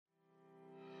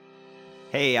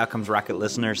Hey, Outcomes Rocket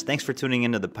listeners, thanks for tuning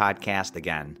into the podcast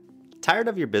again. Tired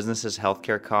of your business's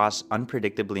healthcare costs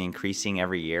unpredictably increasing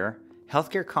every year?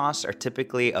 Healthcare costs are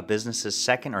typically a business's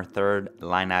second or third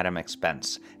line item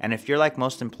expense, and if you're like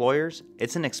most employers,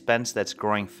 it's an expense that's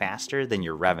growing faster than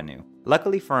your revenue.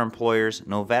 Luckily for employers,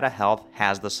 Novetta Health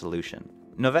has the solution.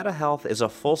 Novetta Health is a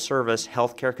full-service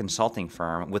healthcare consulting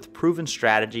firm with proven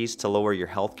strategies to lower your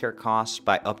healthcare costs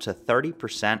by up to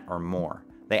 30% or more.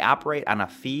 They operate on a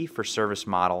fee-for-service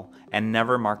model and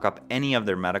never mark up any of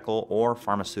their medical or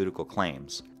pharmaceutical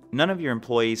claims. None of your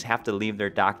employees have to leave their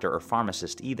doctor or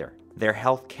pharmacist either. Their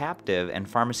health captive and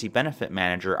pharmacy benefit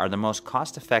manager are the most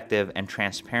cost-effective and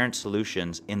transparent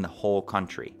solutions in the whole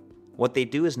country. What they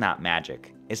do is not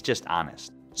magic, it's just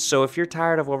honest. So if you're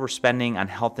tired of overspending on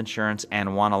health insurance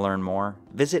and want to learn more,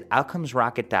 visit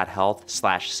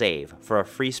outcomesrocket.health/save for a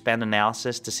free spend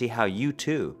analysis to see how you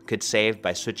too could save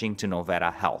by switching to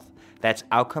Novetta Health. That's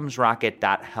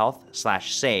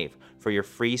outcomesrocket.health/save for your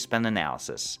free spend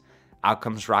analysis.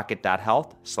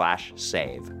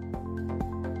 outcomesrocket.health/save.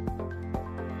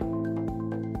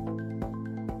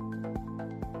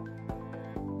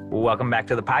 Welcome back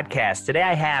to the podcast. Today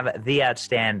I have the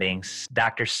outstanding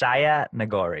Dr. Saya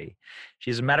Nagori.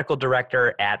 She's a medical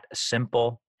director at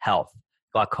SimpleHealth,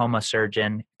 glaucoma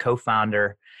surgeon,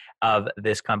 co-founder of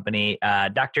this company.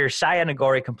 Dr. Saya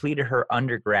Nagori completed her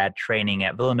undergrad training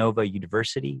at Villanova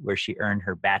University, where she earned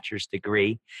her bachelor's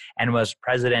degree and was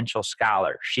presidential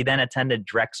scholar. She then attended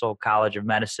Drexel College of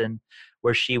Medicine,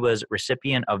 where she was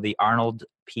recipient of the Arnold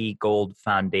P. Gold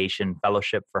Foundation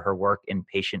Fellowship for her work in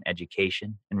patient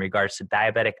education in regards to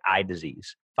diabetic eye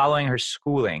disease. Following her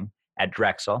schooling at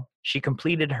Drexel, she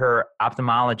completed her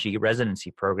ophthalmology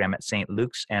residency program at St.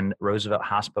 Luke's and Roosevelt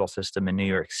Hospital System in New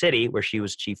York City, where she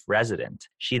was chief resident.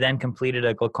 She then completed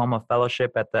a glaucoma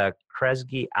fellowship at the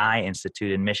Kresge Eye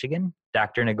Institute in Michigan.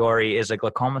 Dr. Nagori is a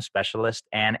glaucoma specialist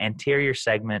and anterior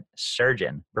segment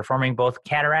surgeon, performing both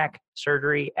cataract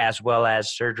surgery as well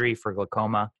as surgery for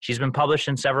glaucoma. She's been published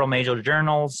in several major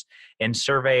journals, in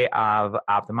Survey of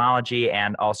Ophthalmology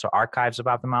and also Archives of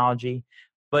Ophthalmology,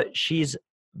 but she's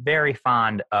very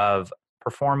fond of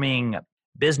performing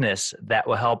business that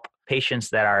will help patients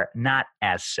that are not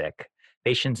as sick,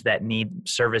 patients that need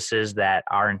services that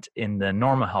aren't in the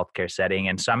normal healthcare setting.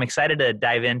 And so I'm excited to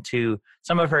dive into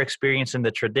some of her experience in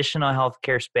the traditional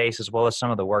healthcare space, as well as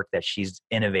some of the work that she's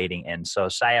innovating in. So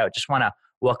Saya, I just want to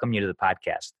welcome you to the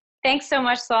podcast. Thanks so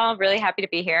much, Saul. Really happy to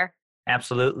be here.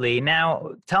 Absolutely.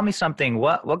 Now, tell me something.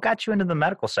 What got you into the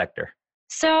medical sector?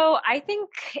 So I think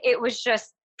it was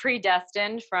just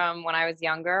predestined from when I was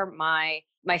younger. My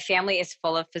family is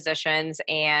full of physicians,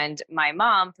 and my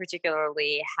mom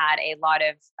particularly had a lot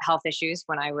of health issues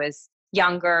when I was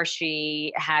younger.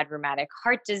 She had rheumatic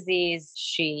heart disease.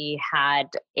 She had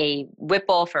a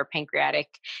Whipple for pancreatic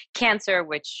cancer,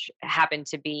 which happened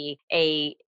to be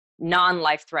a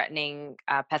non-life-threatening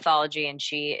pathology, and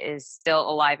she is still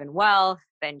alive and well.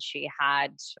 Then she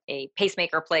had a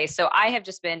pacemaker placed. So I have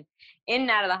just been in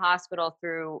and out of the hospital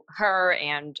through her,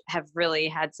 and have really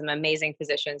had some amazing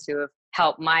physicians who have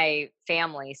helped my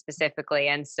family specifically.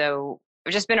 And so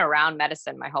I've just been around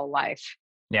medicine my whole life.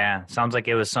 Yeah, sounds like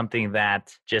it was something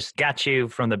that just got you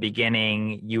from the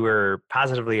beginning. You were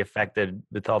positively affected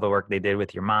with all the work they did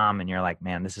with your mom, and you're like,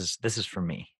 man, this is for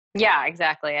me. Yeah,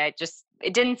 exactly. It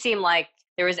didn't seem like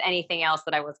there was anything else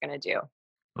that I was going to do.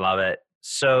 Love it.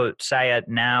 So Saya,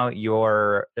 now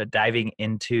you're diving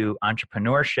into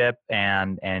entrepreneurship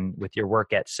and with your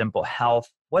work at SimpleHealth.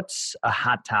 What's a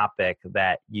hot topic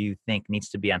that you think needs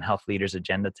to be on health leaders'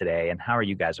 agenda today, and how are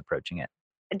you guys approaching it?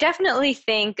 I definitely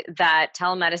think that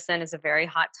telemedicine is a very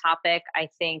hot topic. I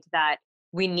think that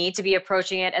we need to be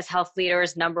approaching it as health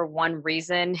leaders. Number one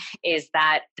reason is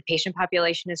that the patient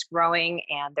population is growing,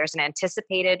 and there's an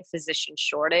anticipated physician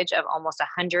shortage of almost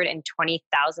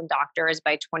 120,000 doctors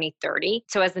by 2030.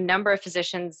 So as the number of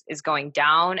physicians is going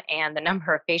down and the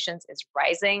number of patients is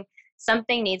rising,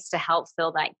 something needs to help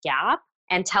fill that gap.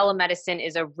 And telemedicine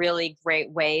is a really great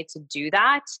way to do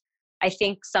that. I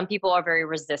think some people are very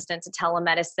resistant to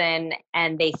telemedicine,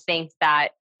 and they think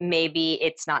that maybe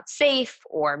it's not safe,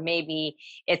 or maybe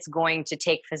it's going to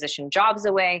take physician jobs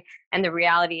away. And the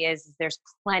reality is there's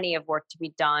plenty of work to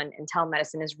be done, and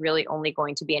telemedicine is really only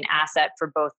going to be an asset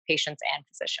for both patients and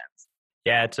physicians.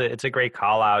 Yeah, it's a great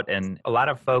call out. And a lot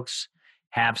of folks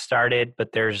have started,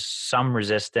 but there's some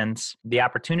resistance. The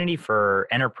opportunity for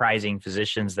enterprising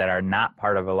physicians that are not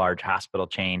part of a large hospital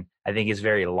chain, I think, is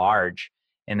very large,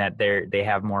 in that they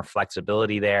have more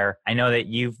flexibility there. I know that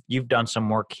you've done some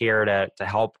work here to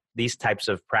help these types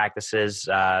of practices.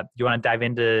 Do you want to dive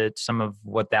into some of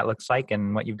what that looks like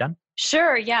and what you've done?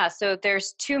 Sure, yeah. So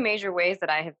there's two major ways that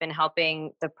I have been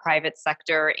helping the private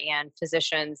sector and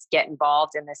physicians get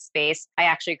involved in this space. I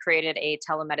actually created a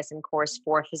telemedicine course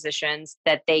for physicians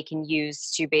that they can use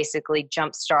to basically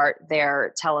jumpstart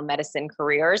their telemedicine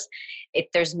careers.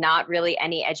 There's not really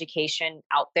any education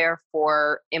out there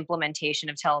for implementation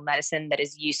of telemedicine that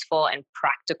is useful and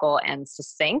practical and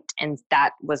succinct. And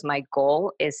that was my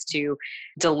goal, is to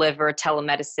deliver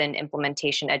telemedicine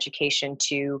implementation education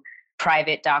to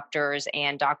private doctors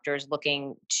and doctors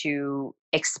looking to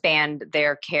expand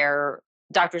their care,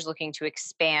 doctors looking to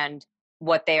expand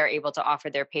what they are able to offer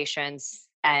their patients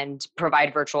and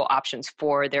provide virtual options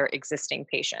for their existing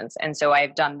patients. And so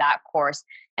I've done that course.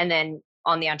 And then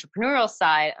on the entrepreneurial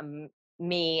side,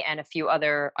 me and a few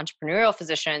other entrepreneurial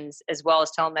physicians, as well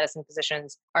as telemedicine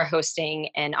physicians, are hosting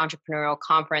an entrepreneurial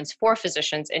conference for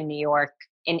physicians in New York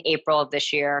in April of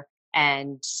this year.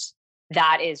 And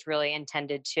that is really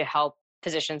intended to help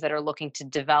physicians that are looking to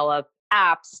develop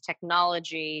apps,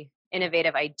 technology,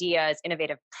 innovative ideas,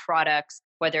 innovative products,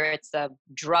 whether it's a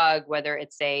drug, whether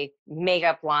it's a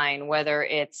makeup line, whether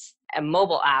it's a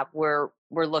mobile app. We're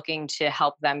looking to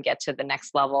help them get to the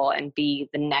next level and be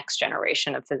the next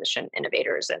generation of physician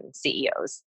innovators and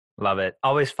CEOs. Love it.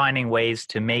 Always finding ways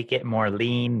to make it more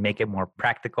lean, make it more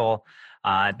practical.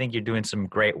 I think you're doing some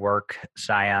great work,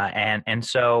 Saya. And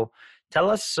so tell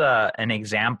us an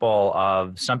example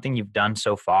of something you've done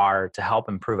so far to help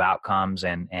improve outcomes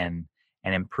and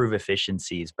improve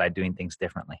efficiencies by doing things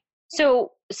differently.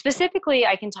 So specifically,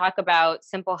 I can talk about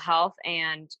SimpleHealth,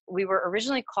 and we were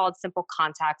originally called Simple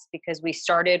Contacts because we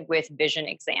started with vision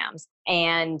exams.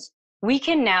 And we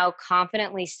can now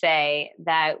confidently say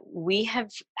that we have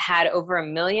had over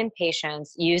 1 million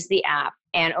patients use the app.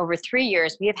 And over 3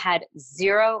 years, we have had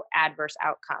 0 adverse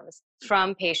outcomes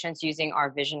from patients using our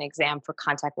vision exam for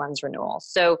contact lens renewal.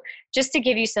 So just to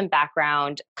give you some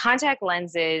background, contact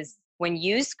lenses, when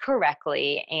used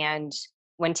correctly and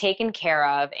when taken care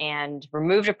of and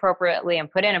removed appropriately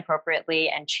and put in appropriately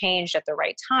and changed at the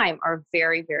right time, are a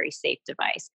very, very safe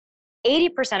device.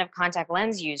 80% of contact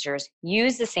lens users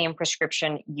use the same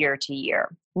prescription year to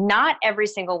year. Not every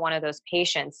single one of those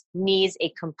patients needs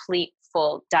a complete,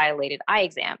 full dilated eye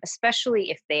exam,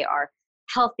 especially if they are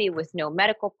healthy with no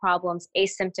medical problems,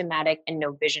 asymptomatic, and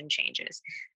no vision changes.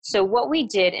 So what we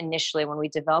did initially when we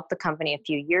developed the company a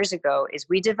few years ago is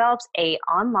we developed an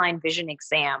online vision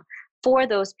exam for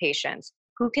those patients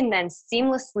who can then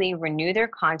seamlessly renew their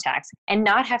contacts and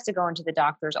not have to go into the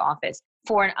doctor's office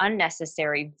for an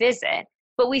unnecessary visit.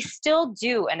 But we still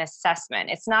do an assessment.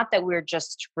 It's not that we're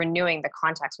just renewing the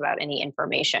contacts without any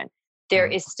information. There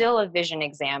is still a vision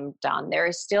exam done. There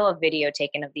is still a video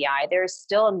taken of the eye. There is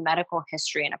still a medical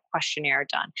history and a questionnaire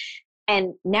done.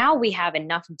 And now we have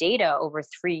enough data over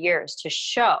 3 years to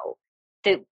show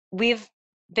that we've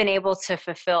been able to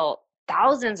fulfill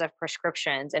thousands of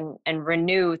prescriptions and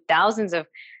renew thousands of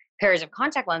pairs of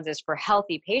contact lenses for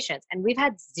healthy patients. And we've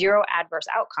had 0 adverse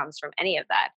outcomes from any of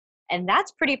that. And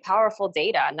that's pretty powerful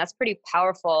data. And that's pretty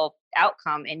powerful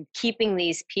outcome in keeping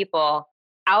these people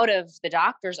out of the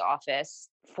doctor's office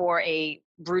for a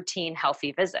routine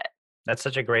healthy visit. That's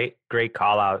such a great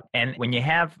call out. And when you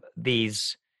have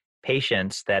these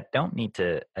patients that don't need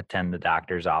to attend the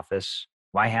doctor's office,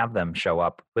 why have them show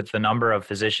up? With the number of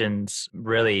physicians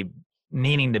really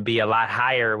needing to be a lot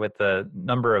higher, with the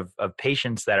number of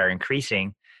patients that are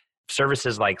increasing,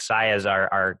 services like Saya's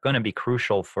are going to be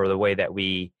crucial for the way that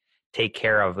we take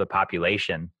care of the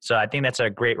population. So I think that's a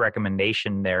great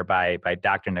recommendation there by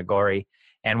Dr. Nagori,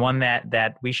 and one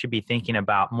that we should be thinking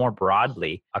about more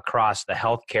broadly across the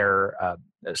healthcare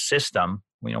system.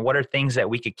 You know, what are things that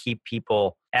we could keep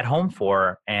people at home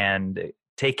for and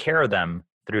take care of them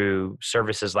through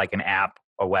services like an app,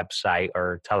 a website,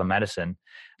 or telemedicine?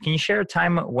 Can you share a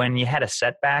time when you had a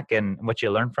setback and what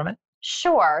you learned from it?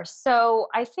 Sure. So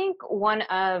I think one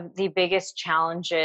of the biggest challenges